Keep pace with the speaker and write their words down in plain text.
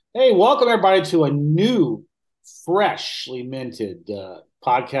Hey, welcome everybody to a new, freshly minted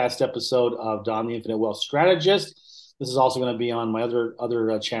podcast episode of Don the Infinite Wealth Strategist. This is also going to be on my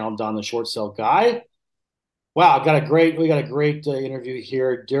other channel, Don the Short Sale Guy. Wow, we got a great interview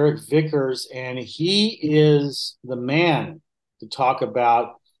here, Derrick Vickers, and he is the man to talk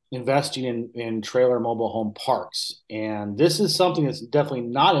about investing in trailer mobile home parks. And this is something that's definitely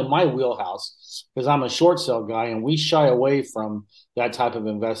not in my wheelhouse because I'm a short sale guy, and we shy away from that type of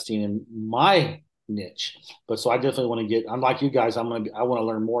investing in my niche. But so I definitely want to get. I'm like you guys. I want to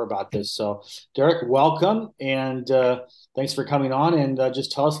learn more about this. So, Derrick, welcome, and thanks for coming on. And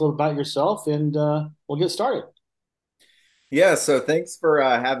just tell us a little about yourself, and we'll get started. Yeah, so thanks for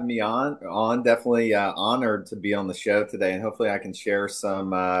having me on. Definitely honored to be on the show today, and hopefully I can share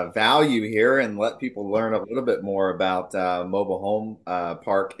some value here and let people learn a little bit more about mobile home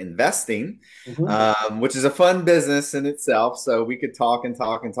park investing, Mhm. which is a fun business in itself. So we could talk and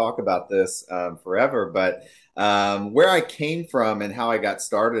talk and talk about this forever. But where I came from and how I got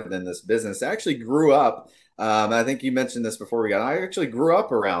started in this business, I actually grew up. I think you mentioned this before we got. I actually grew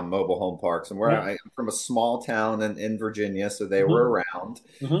up around mobile home parks, and where Yeah. I'm from a small town in Virginia, so they were Mhm. around.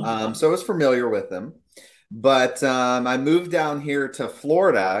 Mhm. So I was familiar with them. But I moved down here to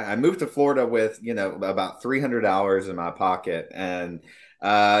Florida. I moved to Florida with about $300 in my pocket, and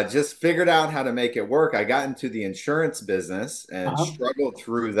just figured out how to make it work. I got into the insurance business and Uh-huh. struggled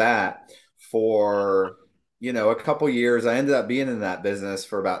through that for a couple years. I ended up being in that business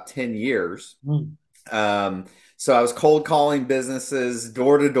for about 10 years. Mhm. um, so I was cold calling businesses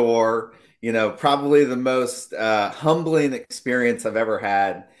door to door, probably the most humbling experience I've ever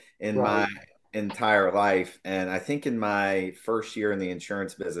had in my Right. entire life. And I think in my first year in the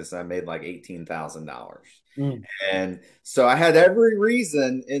insurance business, I made like $18,000. Mm. And so I had every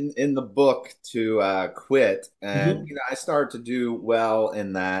reason in the book to quit. And, Mhm. I started to do well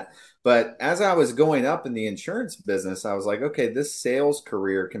in that. But as I was going up in the insurance business, I was like, okay, this sales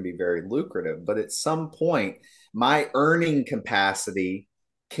career can be very lucrative. But at some point, my earning capacity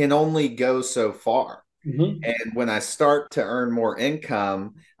can only go so far. Mhm. And when I start to earn more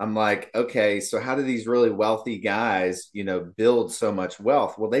income, I'm like, okay, so how do these really wealthy guys, build so much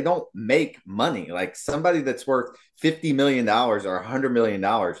wealth? Well, they don't make money. Like somebody that's worth $50 million or $100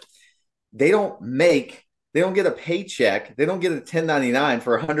 million, they don't get a paycheck. They don't get a 1099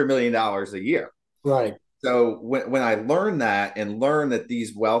 for $100 million a year. Right. So when I learned that and learned that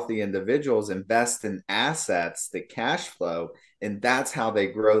these wealthy individuals invest in assets that cash flow, and that's how they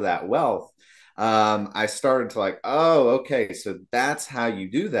grow that wealth, I started to like, oh, okay, so that's how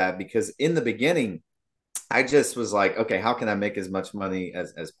you do that. Because in the beginning, I just was like, okay, how can I make as much money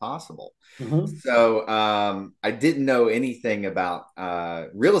as possible? Mhm. So I didn't know anything about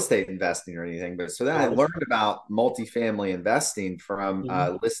real estate investing or anything, but so then I Right. learned about multifamily investing from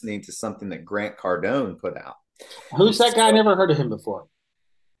Mhm. listening to something that Grant Cardone put out. And Who's that guy? I so, never heard of him before.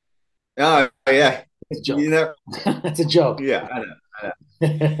 oh yeah, It's a you joke. know, It's a joke. yeah, I know. I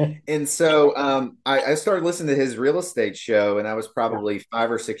know. And so I started listening to his real estate show, and I was Yeah. probably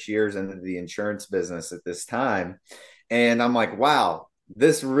 5 or 6 years into the insurance business at this time. And I'm like, wow,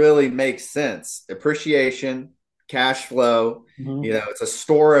 this really makes sense. Appreciation, cash flow, Mhm. it's a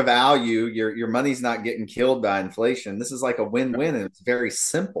store of value. Your money's not getting killed by inflation. This is like a win-win, and it's very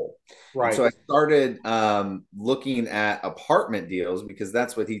simple. And Right. so I started looking at apartment deals because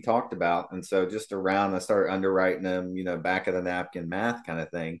that's what he talked about. And so just around, I started underwriting them, back of the napkin math kind of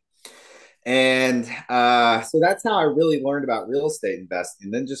thing. And so that's how I really learned about real estate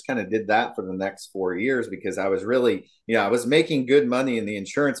investing. Then just kind of did that for the next 4 years because I was really, I was making good money in the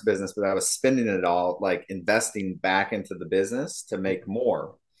insurance business, but I was spending it all like investing back into the business to make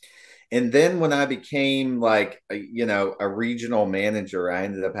more. And then when I became like a regional manager, I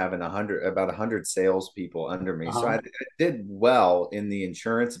ended up having about 100 salespeople under me. So Uh-huh. I did well in the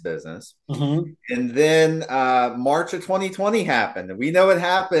insurance business. Mhm. And then March of 2020 happened. We know it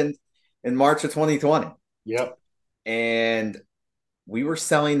happened in March of 2020. Yep. And we were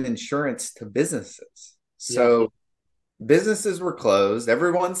selling insurance to businesses. Yep. So businesses were closed.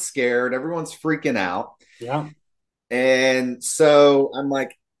 Everyone's scared. Everyone's freaking out. Yeah. And so I'm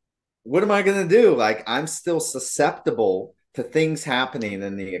like, what am I going to do? Like, I'm still susceptible to things happening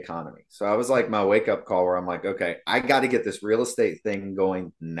in the economy. So I was like, my wake up call where I'm like, okay, I got to get this real estate thing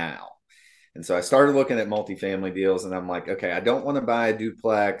going now. And so I started looking at multifamily deals and I'm like, okay, I don't want to buy a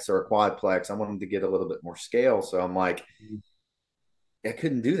duplex or a quadplex. I want them to get a little bit more scale. So I'm like, I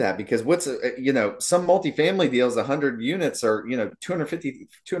couldn't do that because some multifamily deals, 100 units are,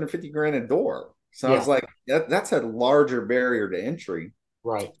 250 grand a door. So I Yeah. was like, that's a larger barrier to entry.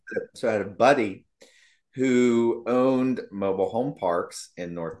 Right. So I had a buddy who owned mobile home parks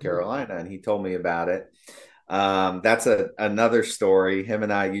in North Carolina, and he told me about it. That's another story. Him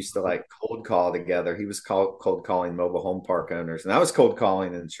and I used to like cold call together. He was cold calling mobile home park owners, and I was cold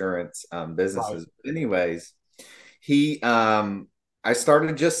calling insurance Right. businesses. But anyways, he I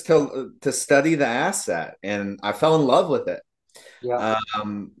started just to study the asset, and I fell in love with it. Yeah.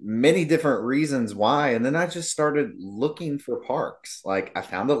 Many different reasons why, and then I just started looking for parks. Like I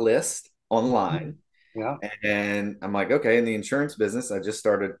found a list Mhm. online, Yeah. and I'm like, okay, in the insurance business, I just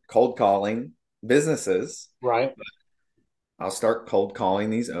started cold calling businesses. Right. I'll start cold calling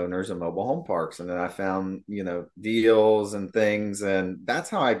these owners of mobile home parks. And then I found, deals and things. And that's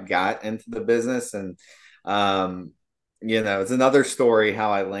how I got into the business. And, um, it's another story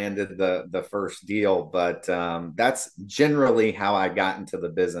how I landed the first deal, but that's generally how I got into the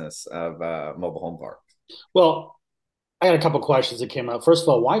business of mobile home park. Well, I had a couple questions that came up. First of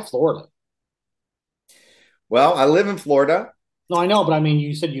all, why Florida? Well, I live in Florida. No, I know, but I mean,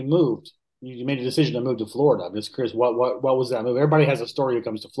 you said you moved. You made a decision to move to Florida. I'm just curious, what was that move? Everybody has a story who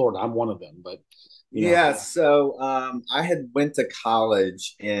comes to Florida. I'm one of them, but you know, Yeah, so I had went to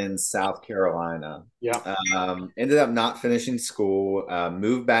college in South Carolina. yeah. Ended up not finishing school.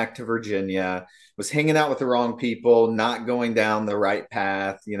 Moved back to Virginia. Was hanging out with the wrong people, not going down the right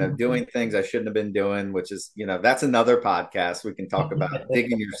path. Doing things I shouldn't have been doing, which is that's another podcast we can talk about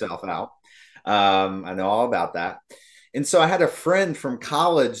digging yourself out. I know all about that. And so I had a friend from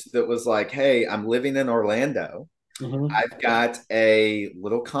college that was like, "Hey, I'm living in Orlando. Hmm. I've got a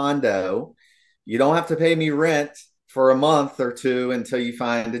little condo. You don't have to pay me rent for a month or two until you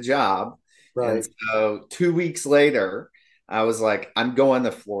find a job." And Right. so 2 weeks later, I was like, I'm going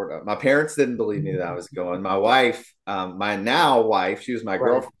to Florida. My parents didn't believe me that I was going. My wife, my now wife, she was my Right.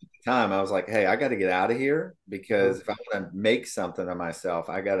 girlfriend at the time. I was like, hey, I got to get out of here because Mhm. if I want to make something of myself,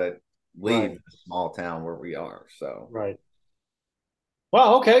 I got to leave Right. the small town where we are. So, Right.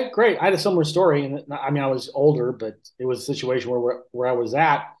 Well, okay, great. I had a similar story, and I mean, I was older, but it was a situation where I was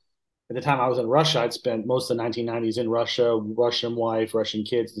at the time I was in Russia. I'd spent most of the 1990s in Russia, Russian wife, Russian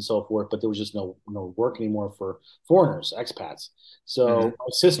kids, and so forth. But there was just no work anymore for foreigners, expats. mhm. So my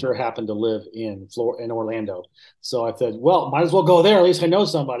sister happened to live in Orlando. So I said, well, might as well go there. At least I know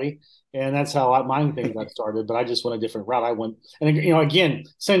somebody. And that's how mine thing got started. But I just went a different route. I went, and again,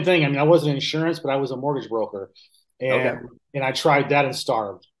 same thing. I mean, I wasn't in insurance, but I was a mortgage broker, Okay. and I tried that and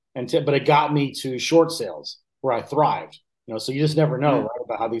starved. But it got me to short sales where I thrived. So you just never know, Mhm. right,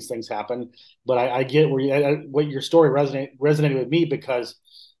 about how these things happen. But I get what your story resonated with me because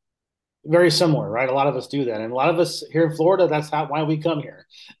very similar, right? A lot of us do that, and a lot of us here in Florida, that's why we come here,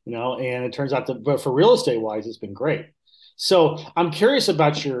 And it turns out that, but for real estate wise, it's been great. So I'm curious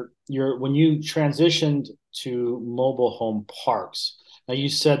about your when you transitioned to mobile home parks. Now you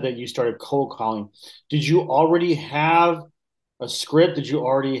said that you started cold calling. Did you already have a script? Did you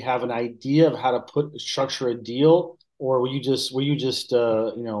already have an idea of how to structure a deal, or were you just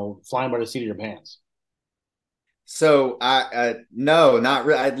flying by the seat of your pants? So I no, not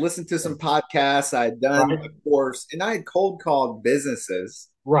really. I'd listened to some podcasts. I'd done Right, a course, and I had cold called businesses.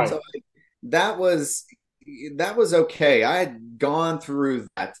 right, So that was that was okay. I had gone through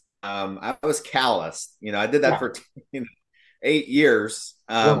that. I was calloused. I did that yeah, for 8 years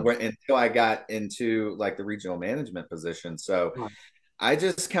right, until I got into like the regional management position. So right, I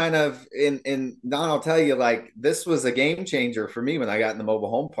just kind of in Don, I'll tell you, like this was a game changer for me when I got in the mobile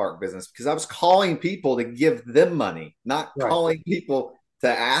home park business because I was calling people to give them money, not right. calling people to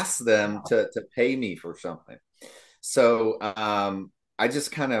ask them to pay me for something. So I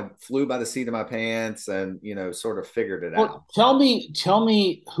just kind of flew by the seat of my pants and sort of figured it out. Well, tell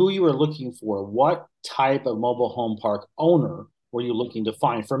me who you were looking for. What type of mobile home park owner were you looking to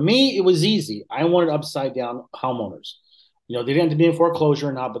find? For me, it was easy. I wanted upside down homeowners. They didn't have to be in foreclosure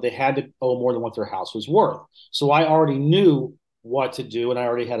or not, but they had to owe more than what their house was worth. So I already knew what to do, and I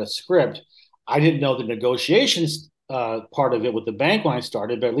already had a script. I didn't know the negotiations part of it with the bank when I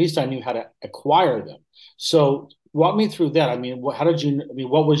started, but at least I knew how to acquire them. So walk me through that. I mean, how did you? I mean,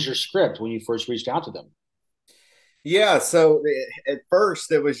 what was your script when you first reached out to them? Yeah, so at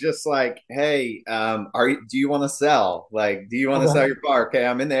first it was just like, hey, do you want to sell? Like, do you want to Okay. sell your park? Okay,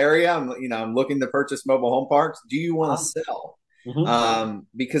 I'm in the area. I'm looking to purchase mobile home parks. Do you want to Uh-huh. sell? Hmm.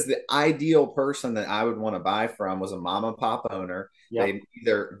 Because the ideal person that I would want to buy from was a mom and pop owner. Yep. They've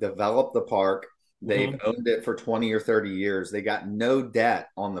either developed the park, they've Hmm. owned it for 20 or 30 years. They got no debt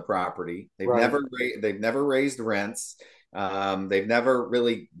on the property. Right. They've never raised rents. They've never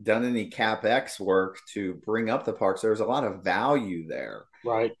really done any capex work to bring up the parks. There's a lot of value there.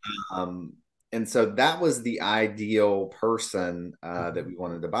 Right. Um, and so that was the ideal person that Mhm. we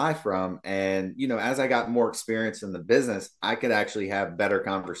wanted to buy from. And, as I got more experience in the business, I could actually have better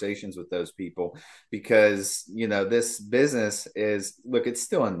conversations with those people because, this business look, it's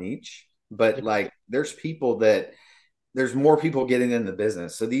still a niche, but Yeah. like there's more people getting in the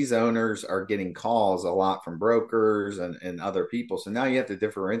business. So these owners are getting calls a lot from brokers and other people. So now you have to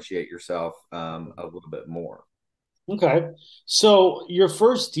differentiate yourself a little bit more. Okay. So your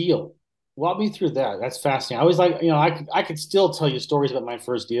first deal, walk me through that. That's fascinating. I always like, I could still tell you stories about my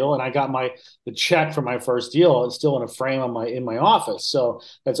first deal, and I got the check for my first deal. It's still in a frame on my in my office. So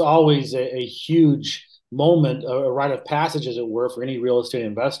that's always a huge moment, a rite of passage, as it were, for any real estate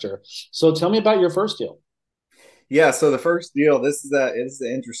investor. So tell me about your first deal. Yeah, so the first deal, this is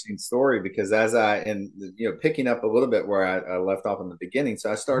an interesting story because picking up a little bit where I left off in the beginning, so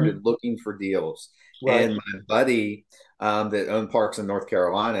I Mhm. started looking for deals, Right. and my buddy that owned parks in North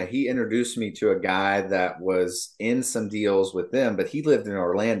Carolina, he introduced me to a guy that was in some deals with them, but he lived in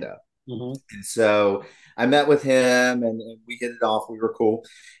Orlando. Hmm. And so I met with him and we hit it off. We were cool.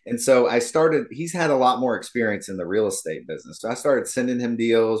 And so he's had a lot more experience in the real estate business. So I started sending him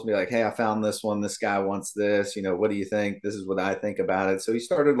deals, be like, hey, I found this one. This guy wants this. What do you think? This is what I think about it. So he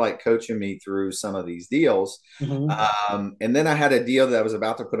started like coaching me through some of these deals. Hmm. And then I had a deal that I was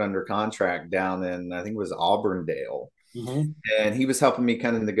about to put under contract down in, I think it was Auburndale, Hmm. and he was helping me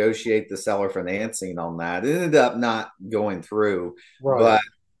kind of negotiate the seller financing on that. It ended up not going through, Right. but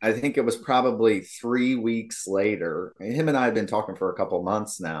I think it was probably 3 weeks later. Him and I had been talking for a couple of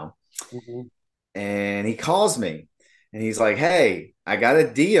months now, Hmm. and he calls me and he's like, hey, I got a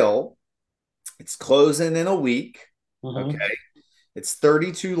deal. It's closing in a week. Okay. Hmm. It's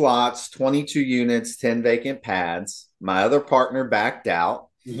 32 lots, 22 units, 10 vacant pads. My other partner backed out.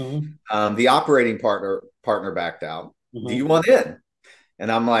 Hmm. The operating partner backed out. Do Hmm. you want in?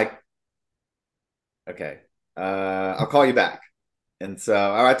 And I'm like, okay, I'll call you back. And so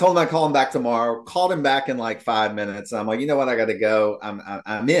I told him I'd call him back tomorrow. Called him back in like 5 minutes. I'm like, you know what? I got to go. I'm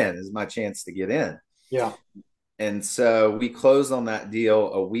in. This is my chance to get in. Yeah. And so we closed on that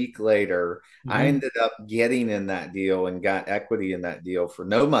deal a week later. I Hmm. ended up getting in that deal and got equity in that deal for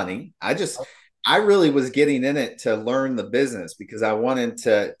no money. I really was getting in it to learn the business because I wanted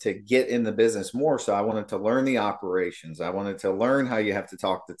to get in the business more. So I wanted to learn the operations. I wanted to learn how you have to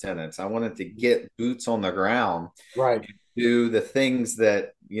talk to tenants. I wanted to get boots on the ground, Right. do the things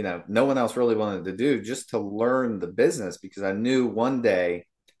that, no one else really wanted to do just to learn the business because I knew one day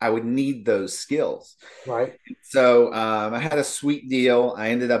I would need those skills. Right. So I had a sweet deal. I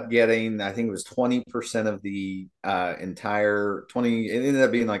ended up getting, I think it was 20% of the entire 20, it ended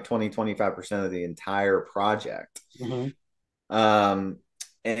up being like 25% of the entire project. Hmm. Um,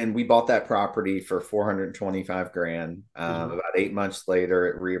 and we bought that property for 425 grand. Hmm. About 8 months later,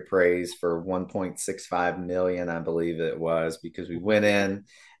 it reappraised for 1.65 million, I believe it was, because we went in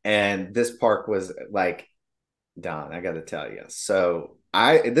and this park was like, Don, I got to tell you. So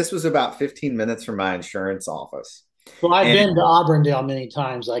this was about 15 minutes from my insurance office. Well, I've And been to Auburndale many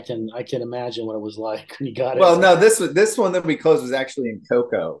times. I can imagine what it was like when you got in. well, no, this one that we closed was actually in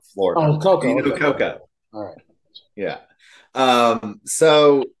Cocoa, Florida. Oh, Do you Coco. know Okay. Cocoa? All right. Yeah.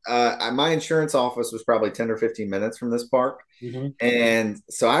 So my insurance office was probably 10 or 15 minutes from this park. Hmm. And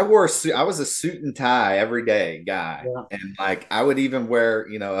so I wore a suit, I was a suit and tie every day guy. Yeah. And like I would even wear,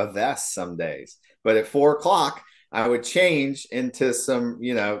 a vest some days. But at 4 o'clock, I would change into some,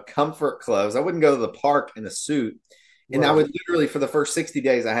 comfort clothes. I wouldn't go to the park in a suit. And I Right. would literally, for the first 60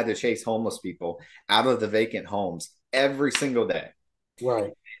 days, I had to chase homeless people out of the vacant homes every single day.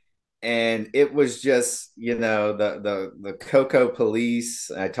 Right. And it was just, the Cocoa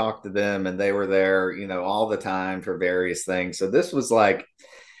police. I talked to them and they were there, all the time for various things. So this was like,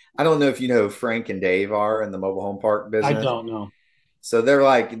 I don't know if you know who Frank and Dave are in the mobile home park I business. don't know. So they're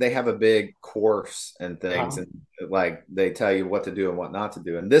like, they have a big course and things, Uh-huh. and like they tell you what to do and what not to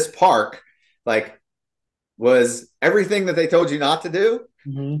do. And this park, like, was everything that they told you not to do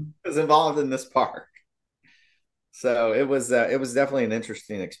Hmm. was involved in this park. So it was definitely an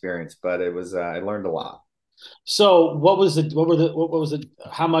interesting experience, but I learned a lot. So, what was it?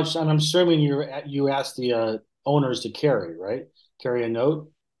 How much? And I'm assuming you asked the owners to carry, right? Carry a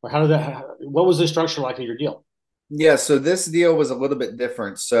note, or how did that? What was the structure like of your deal? Yeah, so this deal was a little bit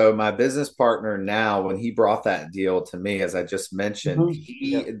different. So my business partner now, when he brought that deal to me, as I just mentioned, Hmm.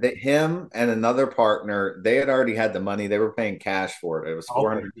 Yeah. him and another partner, they had already had the money. They were paying cash for it. It was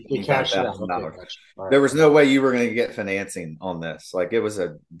four Okay. hundred You twenty-five cashed it out. thousand Okay. dollars. Gotcha. All right. There was no way you were going to get financing on this. Like it was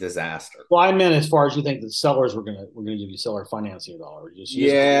a disaster. Well, I meant as far as you think the sellers were gonna give you seller financing at all, or you just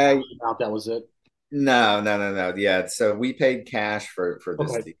Yeah, out that was it. no, no, no, no. Yeah, so we paid cash for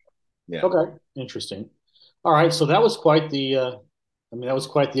this Okay. deal. Yeah. Okay, interesting. All right, so that was quite the that was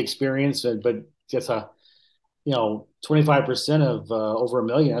quite the experience, but just 25% of over a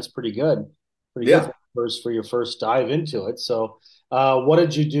million, that's pretty good. Pretty good Yeah. for your first dive into it. So, what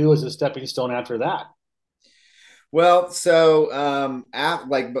did you do as a stepping stone after that? Well, so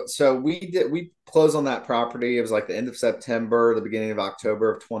so we closed on that property. It was like the end of September, the beginning of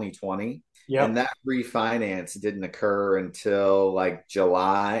October of 2020. And Yep. that refinance didn't occur until like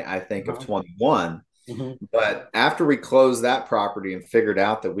July, I think, of Uh-huh. 21. Hmm. But after we closed that property and figured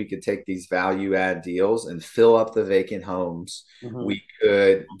out that we could take these value add deals and fill up the vacant homes, Hmm. we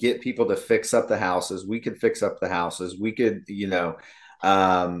could get people to fix up the houses. We could fix up the houses. We could,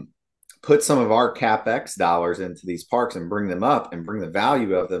 um, put some of our capex dollars into these parks and bring them up and bring the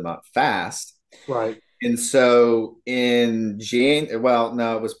value of them up fast. Right. And so in well,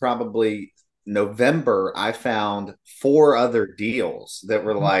 no, it was probably November, I found four other deals that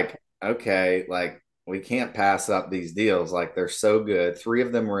were Mhm. like, okay, like we can't pass up these deals. Like they're so good. Three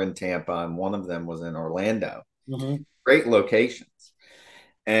of them were in Tampa and one of them was in Orlando. Hmm. Great locations.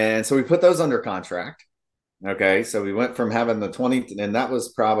 And so we put those under contract. Okay, so we went from having the 20, and that was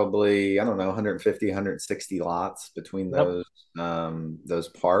probably, I don't know, 150, 160 lots between Yep. those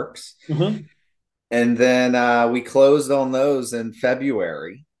parks. Hmm. And then we closed on those in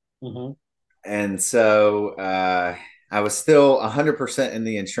February. Hmm. And so I was still 100% in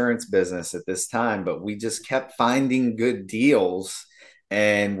the insurance business at this time, but we just kept finding good deals.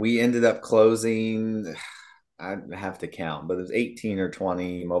 And we ended up closing, I have to count, but it was 18 or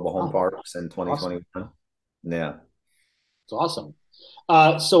 20 mobile home Oh, parks in awesome. 2021. Yeah. It's awesome.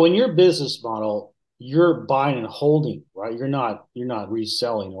 So in your business model, you're buying and holding, right? You're not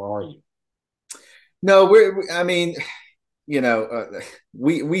reselling, or are you? No, I mean,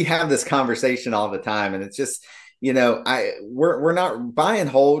 we have this conversation all the time, and it's just, we're not buy and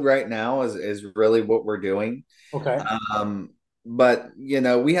hold right now is really what we're doing. Okay. Um, but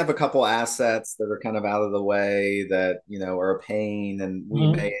we have a couple assets that are kind of out of the way that are a pain, and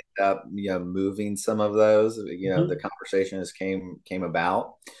we may Hmm. end up moving some of those. The Hmm. conversation has came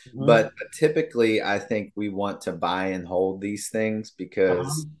about, Hmm. but typically, I think we want to buy and hold these things Uh-huh.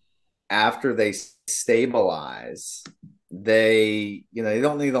 because after they stabilize, they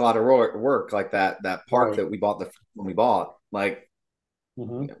don't need a lot of work like that park Right. that we bought the when we bought. Like,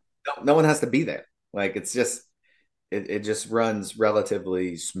 Hmm. no one has to be there. Like it's just it just runs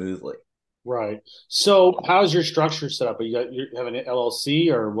relatively smoothly. Right. So how's your structure set up? You have an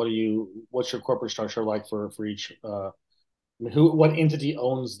LLC, or what's your corporate structure like for each what entity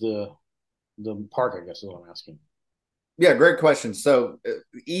owns the park, I guess is what I'm asking. Yeah, great question. So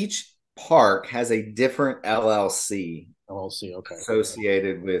each park has a different LLC LLC, okay.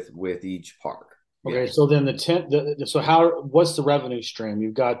 associated with each park. Yeah, Okay, so then so what's the revenue stream?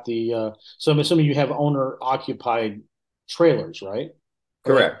 You've got so I'm assuming you have owner occupied trailers, right?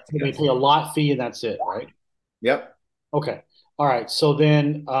 Or correct. they Yes. pay a lot fee and that's it, right? Yep. Okay. All right. So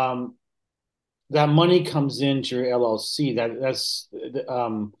then that money comes into your LLC.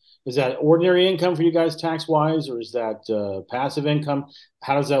 Is that ordinary income for you guys tax wise, or is that passive income?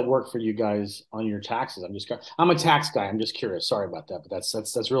 How does that work for you guys on your taxes? I'm a tax guy. I'm just curious. Sorry about that, but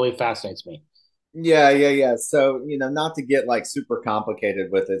that's really fascinates me. Yeah. So, not to get like super complicated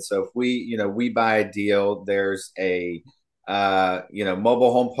with it. So if we buy a deal, there's a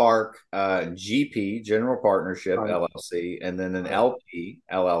mobile home park GP, General Partnership Right. LLC, and then an Right. LP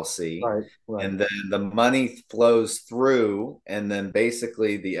LLC. Right. Right. And then the money flows through, and then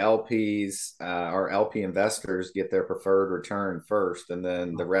basically the LPs or LP investors get their preferred return first, and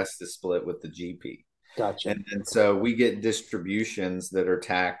then the rest is split with the GP. Gotcha. And so we get distributions that are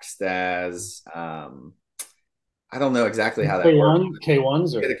taxed as I don't know exactly how that works.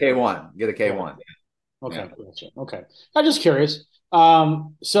 K1s Get a or K1, get a right. K1. Okay, Yeah. gotcha. Okay. I'm just curious.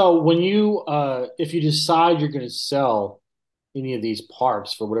 So if you decide you're going to sell any of these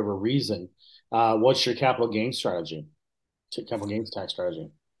parks for whatever reason, what's your capital gains strategy? Capital gains tax strategy?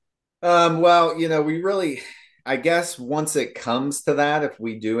 Well, we really, I guess once it comes to that, if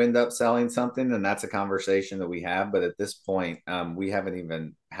we do end up selling something, then that's a conversation that we have. But at this point, we haven't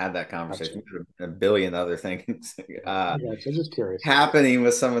even had that Gotcha. conversation. A billion other things I gotcha. Just curious. happening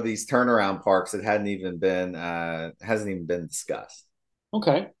with some of these turnaround parks that hasn't even been discussed.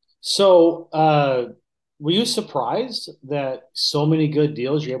 Okay. So, were you surprised that so many good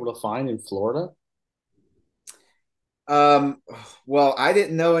deals you're able to find in Florida? Um, well, I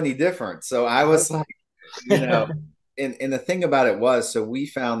didn't know any different. So I was like, you know, and the thing about it was, so we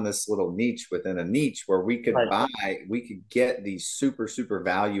found this little niche within a niche where Right. we could get these super, super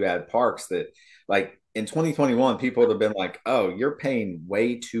value add parks that, like in 2021, people would have been like, oh, you're paying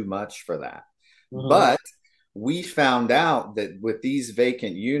way too much for that. Hmm. But we found out that with these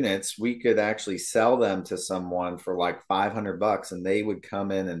vacant units, we could actually sell them to someone for like $500 and they would come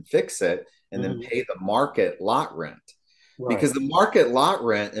in and fix it and then Hmm. pay the market lot rent. Right. Because the market lot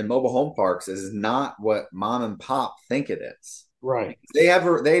rent in mobile home parks is not what mom and pop think it is. Right.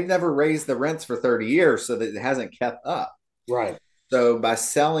 They've never raised the rents for 30 years, so that it hasn't kept up. Right. So by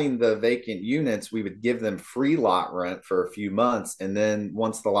selling the vacant units, we would give them free lot rent for a few months, and then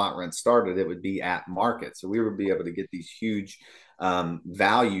once the lot rent started, it would be at market. So we would be able to get these huge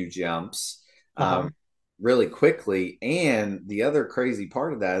value jumps Uh-huh. really quickly. And the other crazy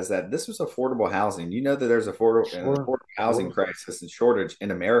part of that is that this was affordable housing. You know that there's an Sure. affordable housing Sure. crisis and shortage in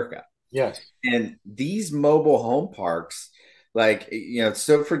America. Yes. And these mobile home parks, like,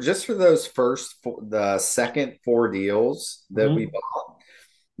 so for those the second four deals that we Hmm. bought,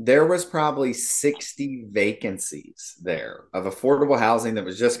 there was probably 60 vacancies there of affordable housing that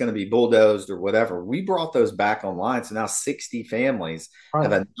was just going to be bulldozed or whatever. We brought those back online. So now 60 families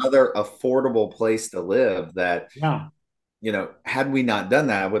have Right. another affordable place to live that, Yeah. had we not done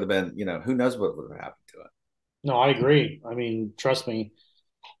that, it would have been, who knows what would have happened to it. No, I agree. I mean, trust me,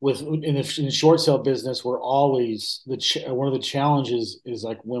 in the short sale business, we're always one of the challenges is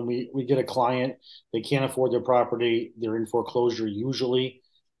like when we get a client, they can't afford their property, they're in foreclosure usually,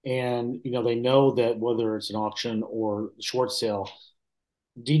 and they know that whether it's an auction or short sale,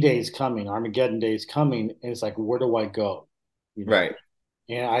 D-Day is coming, Armageddon Day is coming, and it's like, where do I go? You know, Right.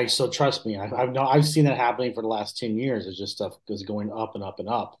 and so trust me, I've seen that happening for the last 10 years. It's just stuff is going up and up and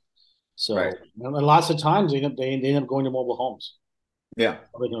up. Right. So and lots of times they end up going to mobile homes Yeah.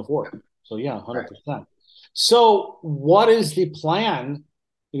 they can afford. So yeah, Right. 100%. So what is the plan?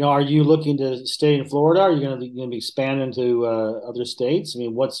 Are you looking to stay in Florida? Are you going to be expanding to other states? I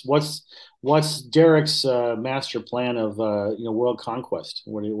mean, what's Derrick's master plan of world conquest?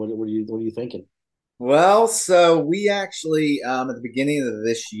 What are you thinking? Well, so we actually, at the beginning of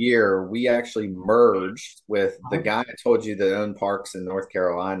this year, we actually merged with the Uh-huh. guy I told you that owned parks in North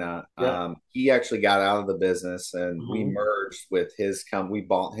Carolina. Yeah. He actually got out of the business and we Hmm. merged with his company. We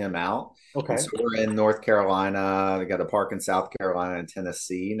bought him out. And Okay. so we're in North Carolina. We got a park in South Carolina and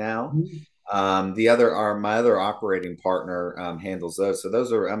Tennessee now. Mhm. My other operating partner handles those. So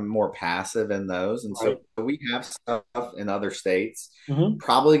those are, I'm more passive in those. And so Right. we have stuff in other states. Hmm.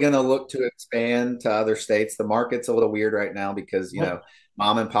 Probably going to look to expand to other states. The market's a little weird right now because, Yep.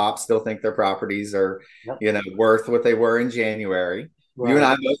 mom and pop still think their properties are, Yep. worth what they were in January. You and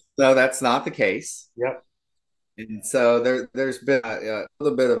Right. I both know that's not the case. Yep. And so there's been a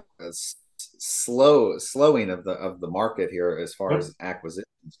little bit of a slowing of the market here as far Yep. as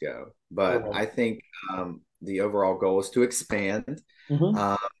acquisitions go. But Right. I think the overall goal is to expand. Hmm.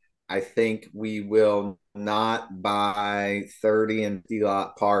 Um, I think we will not buy 30 and 50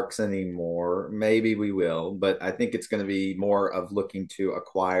 lot parks anymore. Maybe we will, but I think it's going to be more of looking to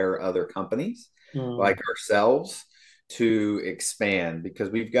acquire other companies Mm. like ourselves to expand because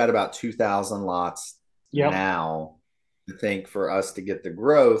we've got about 2,000 lots Yep. now. I think for us to get the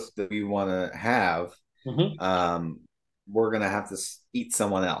growth that we want to have, Hmm. um, we're going to have to eat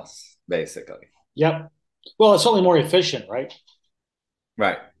someone else, basically. Yep. Well, it's certainly more efficient, right?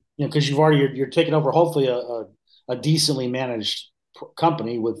 Right. Because you're taking over hopefully a decently managed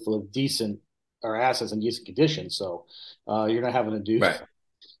company with decent or assets in decent condition. So you're not having to do Right.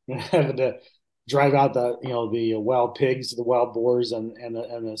 you're not having to drive out the wild pigs, the wild boars, and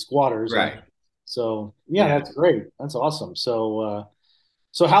the squatters. And Right. so yeah, Yeah. that's great. That's awesome. So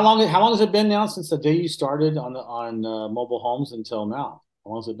how long has it been now since the day you started on mobile homes until now?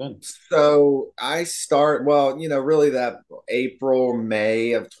 How long has it been? So well, really that April,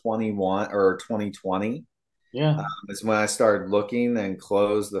 May of 21 or 2020 Yeah. is when I started looking and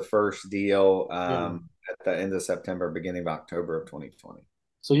closed the first deal Yeah. at the end of September, beginning of October of 2020.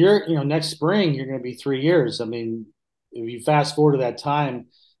 So next spring, you're going to be 3 years. I mean, if you fast forward to that time,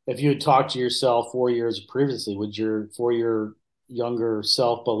 if you had talked to yourself 4 years previously, would your 4 year younger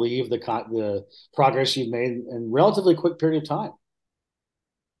self believe the progress you've made in relatively quick period of time?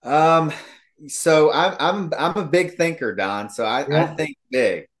 Um, so I'm a big thinker, Don. So I Yeah. think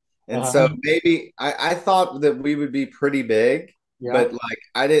big. And so Uh-huh. maybe I thought that we would be pretty big, Yeah. but like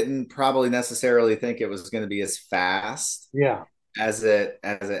I didn't probably necessarily think it was going to be as fast Yeah. as it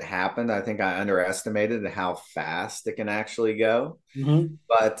happened. I think I underestimated how fast it can actually go. Hmm.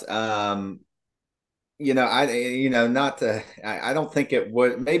 But not to, I don't think it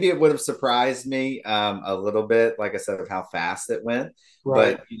would, maybe it would have surprised me a little bit, like I said, of how fast it went.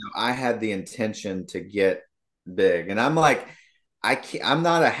 Right, But, I had the intention to get big. And I'm like, I'm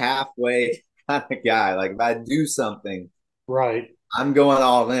not a halfway kind of guy. Like if I do something, right. I'm going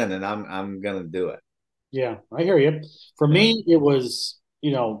all in and I'm going to do it. Yeah, I hear you. For Yeah. me, it was,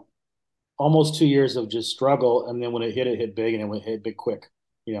 almost 2 years of just struggle, and then when it hit big, and it went hit big quick.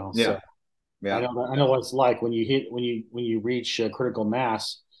 Yeah. So Yeah. I know what it's like when you hit when you reach critical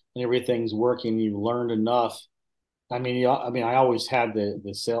mass and everything's working. You learned enough. I always had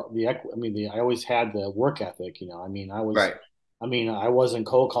the sale the I mean the I always had the work ethic. Right. I wasn't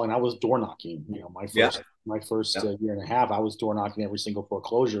cold calling. I was door knocking. Yeah. My first Yeah. year and a half, I was door knocking every single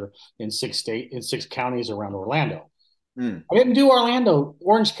foreclosure in 6 counties around Orlando. Mm. I didn't do Orlando,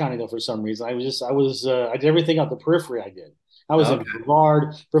 Orange County though for some reason. I did everything out the periphery. I did. I was in Okay.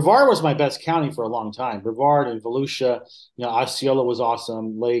 Brevard. Brevard was my best county for a long time. Brevard and Volusia, Osceola was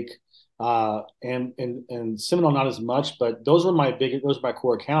awesome. Lake, and Seminole not as much, but those were my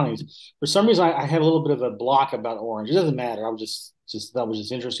core counties. For some reason, I had a little bit of a block about Orange. It doesn't matter. I was just that was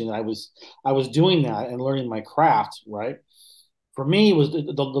just interesting that I was doing that and learning my craft. Right. For me, it was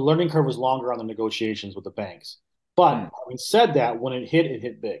the learning curve was longer on the negotiations with the banks. But Mm. having said that, when it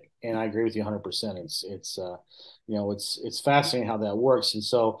hit big, and I agree with you 100%. It's fascinating how that works. And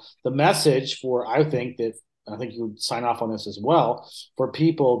so the message for I think you would sign off on this as well for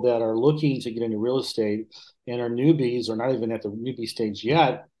people that are looking to get into real estate and are newbies or not even at the newbie stage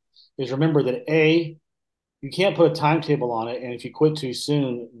yet is remember that you can't put a timetable on it, and if you quit too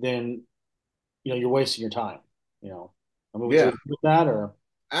soon, then you're wasting your time. You know, would you Yeah. agree with that or?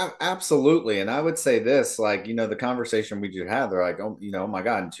 Absolutely. And I would say this, like, the conversation we just had, they're like, oh, oh my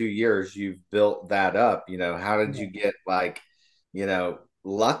God, in 2 years, you've built that up. How did Yeah. you get like,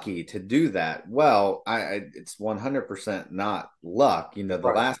 lucky to do that? Well, it's 100% not luck. The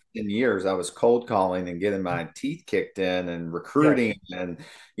Right. last 10 years, I was cold calling and getting my teeth kicked in and Yes. recruiting and,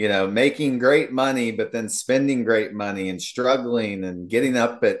 making great money, but then spending great money and struggling and getting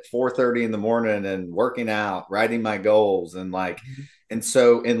up at 4:30 in the morning and working out, writing my goals and like, Mhm. and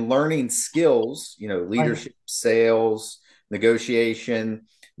so, in learning skills, Right. leadership, sales, negotiation,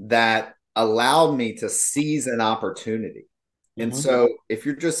 that allowed me to seize an opportunity. And Hmm. so, if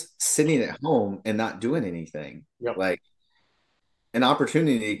you're just sitting at home and not doing anything, Yep. like an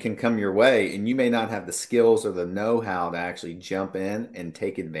opportunity can come your way, and you may not have the skills or the know how to actually jump in and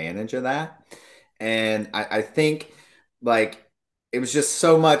take advantage of that. And I think like it was just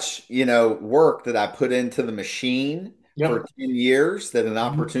so much, work that I put into the machine for Yep. 10 years that an Mhm.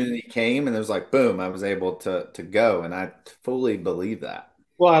 opportunity came and it was like, boom, I was able to go. And I fully believe that.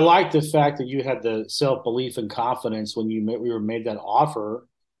 Well, I like the fact that you had the self belief and confidence when we were made that offer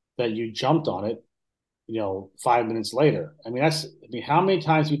that you jumped on it. 5 minutes later. How many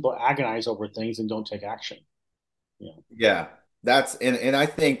times people agonize over things and don't take action? You know. Yeah. And I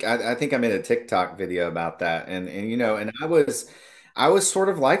think I made a TikTok video about that. And I was sort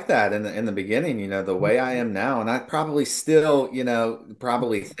of like that in the beginning, the way I am now. And I probably still,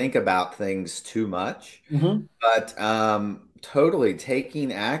 probably think about things too much. Hmm. But totally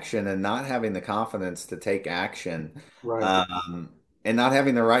taking action and not having the confidence to take action, Right. um, and not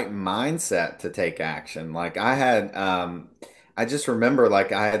having the right mindset to take action. Like I just remember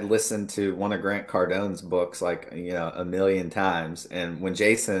like I had listened to one of Grant Cardone's books like, a million times. And when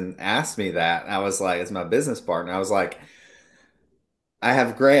Jason asked me that, I was like, as my business partner, I was like, I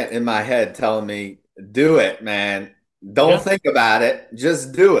have Grant in my head telling me, do it, man. Don't Yeah. think about it,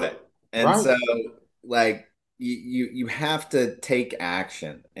 just do it. And Right. so like you have to take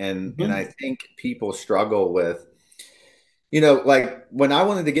action. And I Hmm. think people struggle with, like when I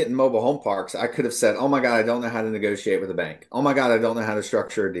wanted to get in mobile home parks, I could have said, "Oh my God, I don't know how to negotiate with a bank. Oh my God, I don't know how to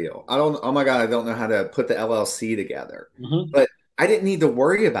structure a deal. Oh my God, I don't know how to put the LLC together." Hmm. But I didn't need to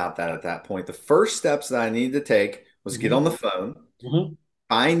worry about that at that point. The first steps that I needed to take was get on Hmm. the phone, Hmm.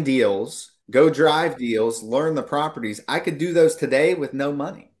 find deals, go Right. drive deals, learn the properties. I could do those today with no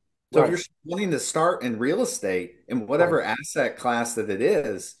money. So if Right. you're wanting to start in real estate in Right. whatever asset class that it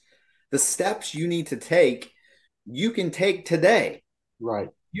is, the steps you need to take, you can take today. Right.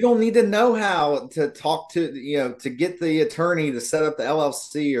 You don't need to know how to talk to, to get the attorney to set up the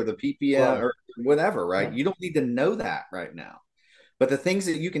LLC or the PPM Right. or whatever, right? Yeah. You don't need to know that right now. But the things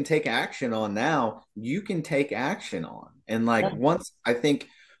that you can take action on now, you can take action on. And like Yeah. once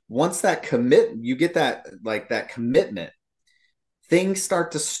that you get that like that commitment, things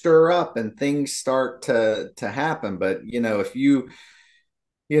start to stir up and things start to happen. But if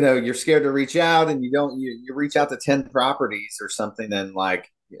you're scared to reach out and you don't you reach out to 10 properties or something and like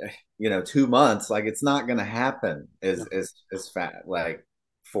you know, 2 months, like it's not going to happen No, as fat like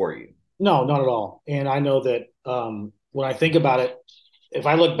for you. no, not at all. And I know that when I think about it, if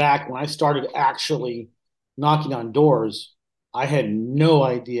I look back when I started actually knocking on doors, I had no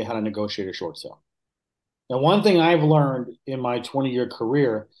idea how to negotiate a short sale. Now, one thing I've learned in my 20-year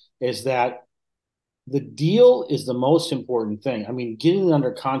career is that the deal is the most important thing. I mean, getting it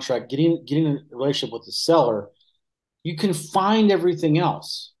under contract, getting a relationship with the seller, you can find everything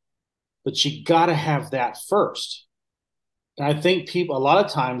else, but you got to have that first. And I think people, a lot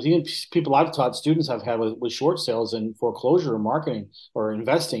of times, even people I've taught, students I've had with short sales and foreclosure or marketing or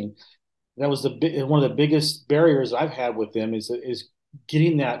investing, that was one of the biggest barriers I've had with them is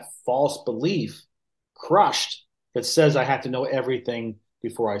getting that false belief crushed that says I have to know everything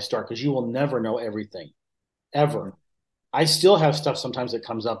before I start because you will never know everything ever. I still have stuff sometimes that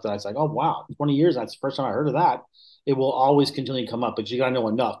comes up that I was like, oh wow, 20 years, that's the first time I heard of that. It will always continually come up, but you gotta know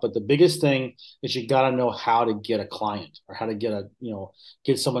enough. But the biggest thing is you gotta know how to get a client or how to get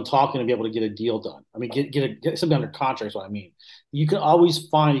get someone talking to be able to get a deal done. I mean, get something under contract is what I mean. You can always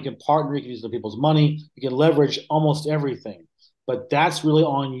find, you can partner, you can use other people's money, you can leverage almost everything. But that's really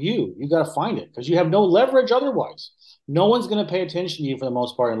on you. You got to find it because you have no leverage otherwise. No one's going to pay attention to you for the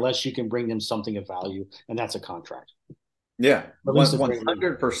most part unless you can bring them something of value, and that's a contract. Yeah, At least one a great.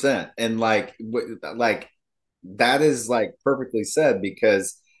 100%. And like that is like perfectly said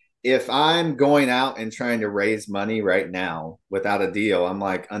because if I'm going out and trying to raise money right now without a deal, I'm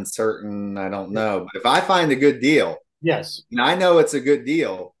like uncertain. I don't know. But if I find a good deal Yes. and I know it's a good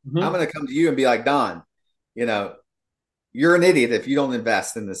deal, I'm Hmm. going to come to you and be like, Don, you know, you're an idiot if you don't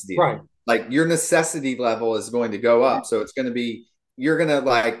invest in this deal. Right. Like your necessity level is going to go up. So it's going to be, you're going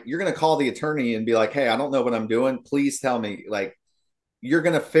to call the attorney and be like, hey, I don't know what I'm doing. Please tell me. Like, you're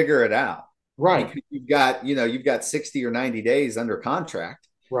going to figure it out Right. because you've got 60 or 90 days under contract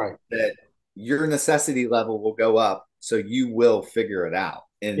Right. that your necessity level will go up. So you will figure it out.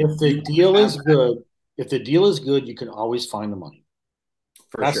 And If you the deal have is that good, if the deal is good, you can always find the money.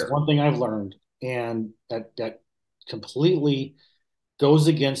 for That's sure. one thing I've learned, and that completely goes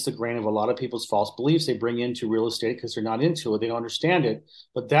against the grain of a lot of people's false beliefs they bring into real estate because they're not into it, they don't understand it.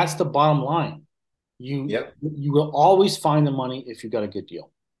 But that's the bottom line. You Yep. you will always find the money if you've got a good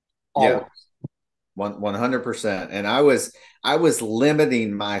deal. Yeah. Always. 100%. And I was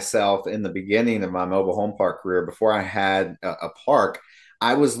limiting myself in the beginning of my mobile home park career before I had a park.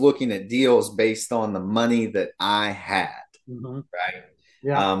 I was looking at deals based on the money that I had, Hmm. right?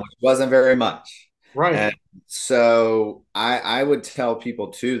 Yeah. Which wasn't very much. Right. And so I would tell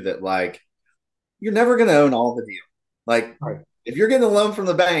people too that like you're never going to own all the deal. Like Right. if you're getting a loan from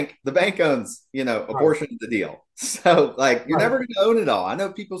the bank owns, a Right. portion of the deal. So like you're Right. never going to own it all. I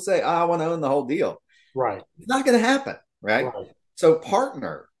know people say, oh, I want to own the whole deal. Right. It's not going to happen, right? Right. So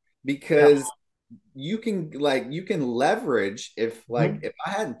partner Yeah. because you can leverage Hmm. if I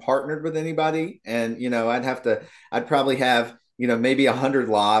hadn't partnered with anybody and I'd probably have maybe 100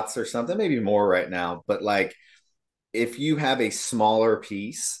 lots or something, maybe more right now, but like if you have a smaller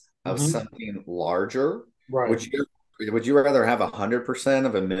piece of Hmm. something larger, Right. would you would you rather have 100%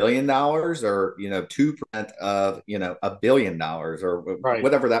 of $1 million or 2% of $1 billion or Right.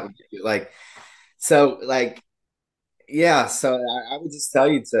 whatever that would be like? So like yeah, so I would just tell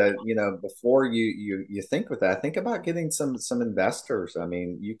you to, before you think with that, think about getting some investors. I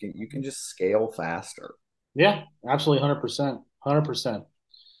mean, you can just scale faster. Yeah. Absolutely. 100%. 100%.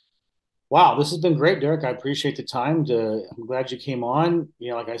 Wow, this has been great, Derek. I appreciate the time. I'm glad you came on.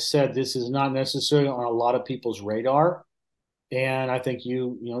 Like I said, this is not necessarily on a lot of people's radar, and I think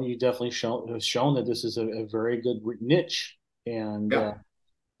you definitely have shown that this is a very good niche. And Yeah,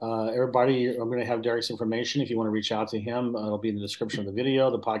 everybody, I'm going to have Derek's information if you want to reach out to him. It'll be in the description of the video,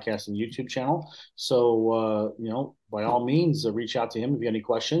 the podcast, and YouTube channel. So, by all means, reach out to him if you have any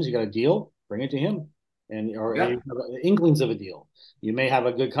questions. You got a deal, bring it to him, and or yeah, you have inklings of a deal. You may have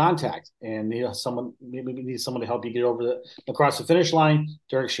a good contact, and someone maybe need someone to help you get over across the finish line.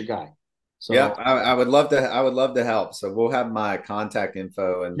 Derek's your guy. yeah. So, I would love to. I would love to help. So we'll have my contact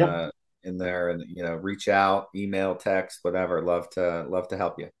info yep. in there, and reach out, email, text, whatever. Love to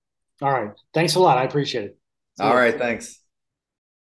help you. All right. Thanks a lot. I appreciate it. See All you. right, thanks.